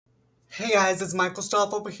Hey guys, it's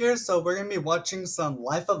Michaelstarwolf over here. So we're gonna be watching some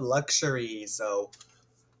Life of Luxury. So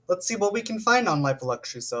let's see what we can find on Life of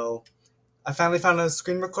Luxury. So I finally found a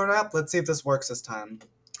screen recorder app. Let's see if this works this time.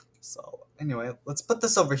 So anyway, let's put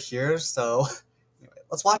this over here. So anyway,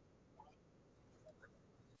 let's watch.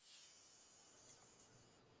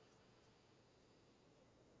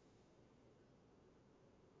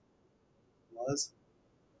 Was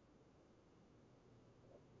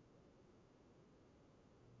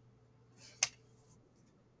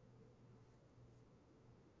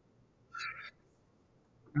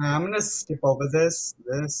I'm gonna skip over this.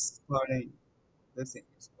 This starting. This ain't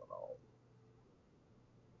useful at all.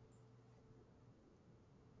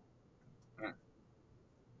 Alright,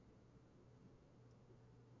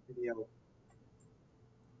 video.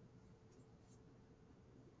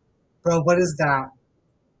 Bro, what is that?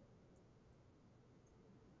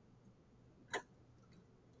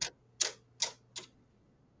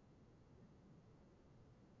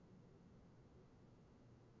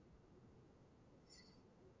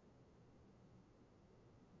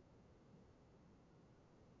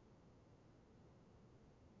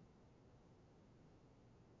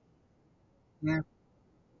 Yeah.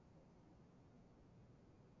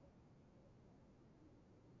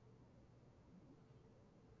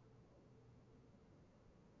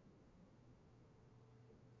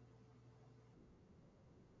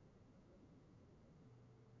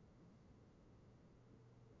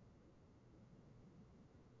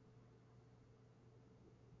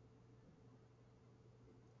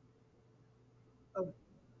 Oh,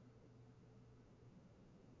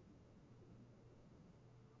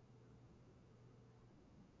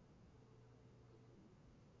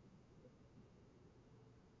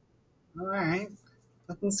 all right.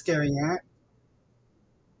 Nothing scary yet.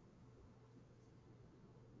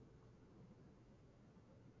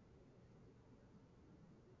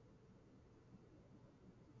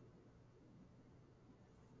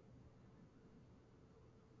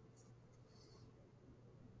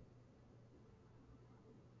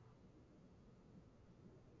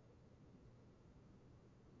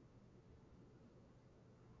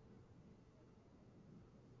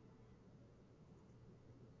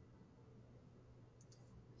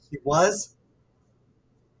 He was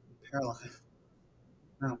paralyzed.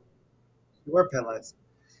 No, you were paralyzed.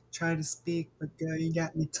 Try to speak, but girl, you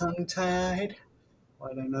got me tongue tied.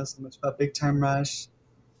 Why do I know so much about Big Time Rush?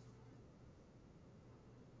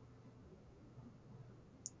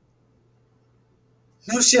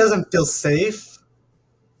 No, she doesn't feel safe,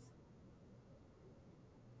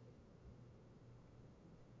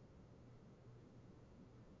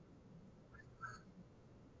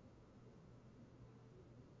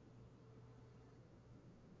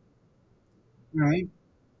 right?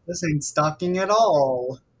 This ain't stalking at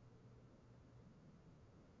all.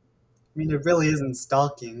 I mean, it really isn't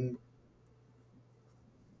stalking.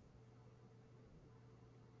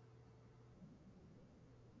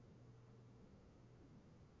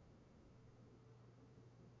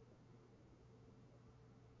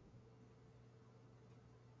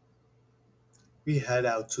 We head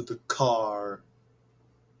out to the car.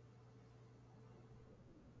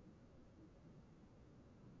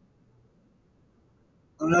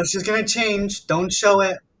 Oh no, she's gonna change. Don't show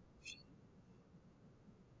it.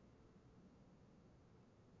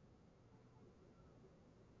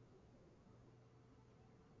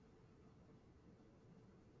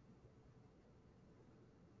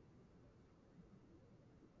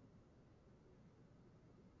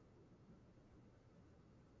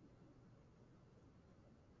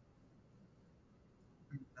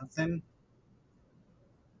 Nothing.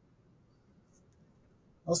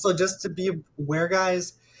 Also, just to be aware,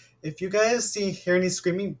 guys, if you guys hear any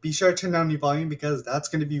screaming, be sure to turn down your volume because that's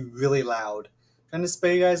gonna be really loud. I'm trying to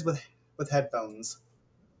spare you guys with headphones.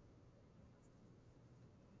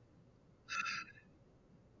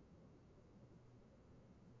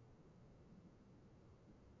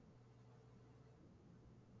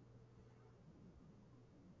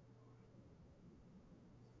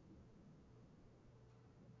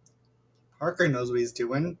 Parker knows what he's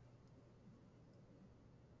doing.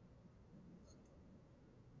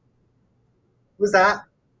 Who's that?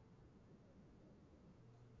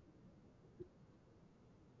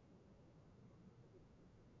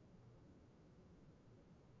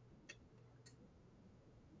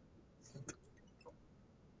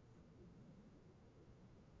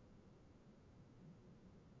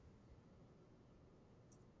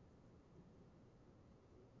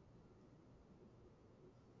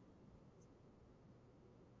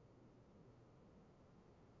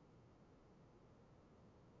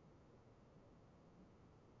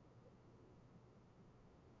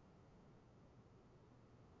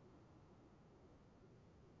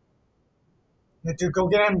 Yeah, dude, go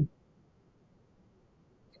get him.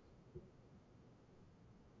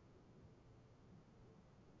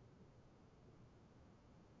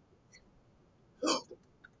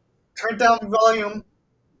 Turn down the volume.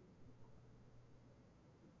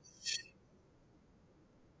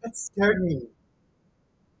 That scared me.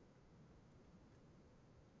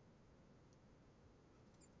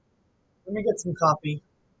 Let me get some coffee.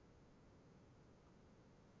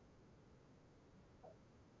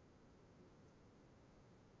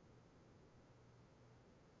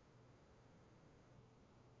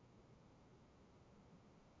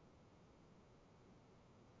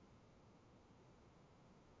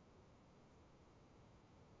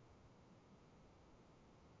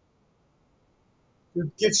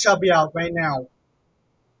 Dude, get Shelby out right now.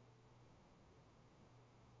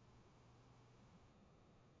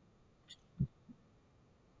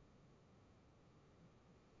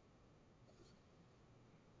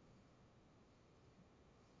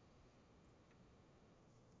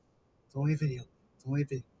 It's only a video. It's only a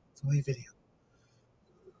video. It's only a video.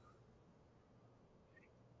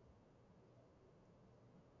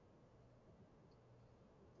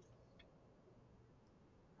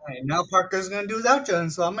 Alright, now Parker's gonna do his outro,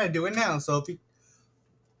 and so I'm gonna do it now. So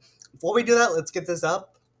before we do that, let's get this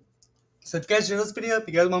up. So if you guys enjoyed this video, if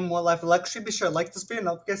you guys want more Life of Luxury, be sure to like this video and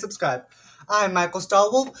don't forget to subscribe. I'm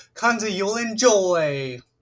Michaelstarwolf. Kanza, you'll enjoy.